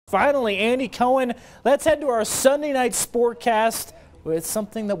Finally, Andy Cohen, let's head to our Sunday night sportcast with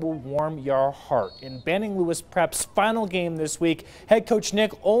something that will warm your heart. In Banning Lewis Prep's final game this week, head coach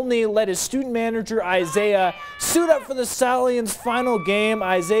Nick Olney led his student manager Isaiah suit up for the Stallions' final game.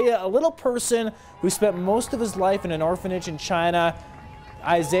 Isaiah, a little person who spent most of his life in an orphanage in China.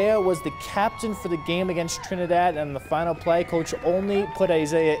 Isaiah was the captain for the game against Trinidad, and in the final play, Coach Olney put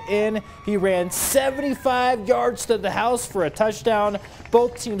Isaiah in. He ran 75 yards to the house for a touchdown.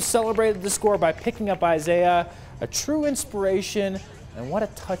 Both teams celebrated the score by picking up Isaiah. A true inspiration, and what a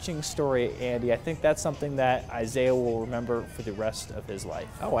touching story, Andy. I think that's something that Isaiah will remember for the rest of his life.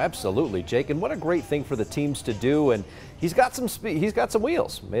 Oh, absolutely, Jake, and what a great thing for the teams to do. And he's got some speed, he's got some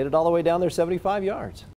wheels. Made it all the way down there 75 yards.